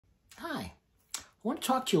I want to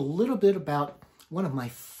talk to you a little bit about one of my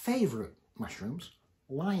favorite mushrooms,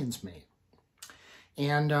 lion's mane.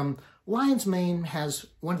 And lion's mane has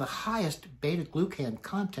one of the highest beta-glucan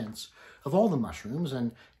contents of all the mushrooms.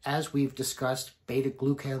 And as we've discussed,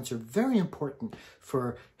 beta-glucans are very important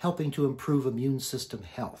for helping to improve immune system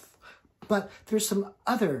health. But there's some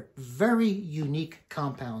other very unique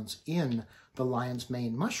compounds in the lion's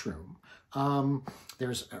mane mushroom.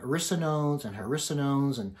 There's aricinones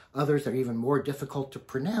and others that are even more difficult to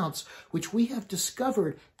pronounce, which we have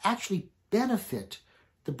discovered actually benefit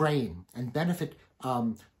the brain and benefit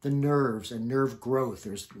the nerves and nerve growth.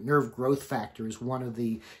 There's nerve growth factor is one of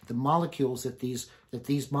the molecules that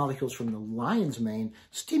these molecules from the lion's mane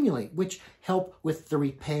stimulate, which help with the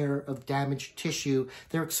repair of damaged tissue.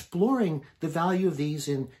 They're exploring the value of these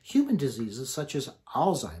in human diseases such as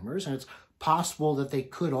Alzheimer's, and it's possible that they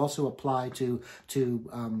could also apply to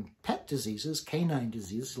pet diseases, canine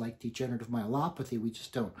diseases like degenerative myelopathy. We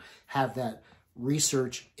just don't have that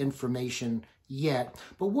research information yet.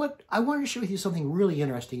 But what I wanted to share with you something really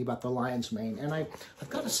interesting about the lion's mane, and I've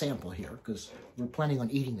got a sample here because we're planning on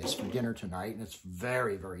eating this for dinner tonight, and it's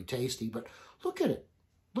very, very tasty. But look at it.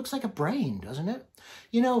 Looks like a brain, doesn't it?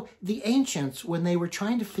 You know, the ancients, when they were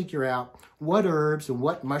trying to figure out what herbs and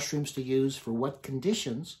what mushrooms to use for what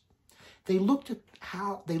conditions, they looked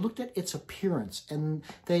at its appearance, and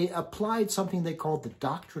they applied something they called the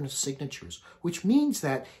doctrine of signatures, which means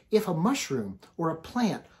that if a mushroom or a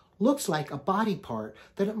plant looks like a body part,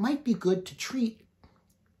 that it might be good to treat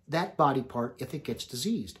that body part if it gets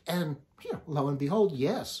diseased. And lo and behold,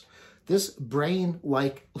 yes, this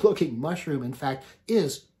brain-like looking mushroom, in fact,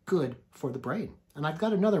 is good for the brain. And I've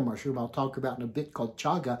got another mushroom I'll talk about in a bit called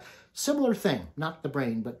chaga. Similar thing, not the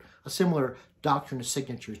brain, but a similar doctrine of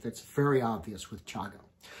signatures that's very obvious with chaga.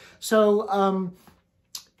 So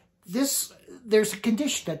there's a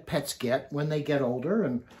condition that pets get when they get older,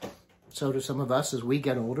 and so do some of us as we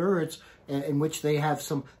get older. It's in which they have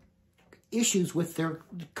some issues with their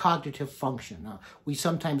cognitive function. We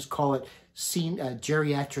sometimes call it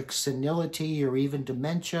geriatric senility or even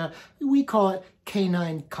dementia. We call it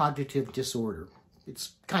canine cognitive disorder.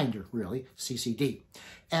 It's kinder, really, CCD.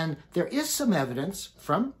 And there is some evidence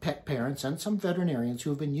from pet parents and some veterinarians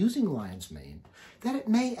who have been using lion's mane that it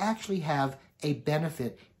may actually have a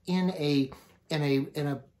benefit in a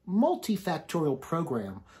multifactorial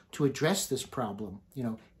program to address this problem,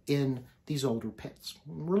 in these older pets.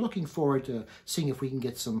 We're looking forward to seeing if we can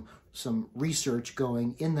get some research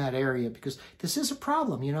going in that area, because this is a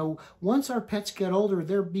problem. Once our pets get older,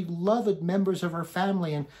 they're beloved members of our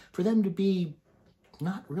family, and for them to be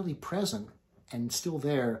not really present and still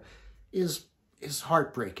there is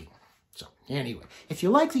heartbreaking. So anyway, if you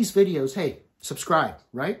like these videos, hey, subscribe,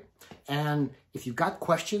 right? And if you've got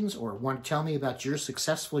questions or want to tell me about your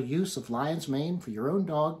successful use of lion's mane for your own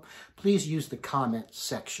dog, please use the comment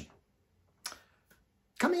section.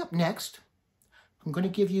 Coming up next, I'm going to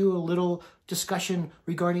give you a little discussion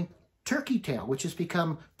regarding turkey tail, which has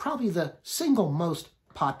become probably the single most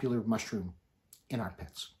popular mushroom in our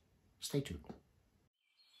pets. Stay tuned.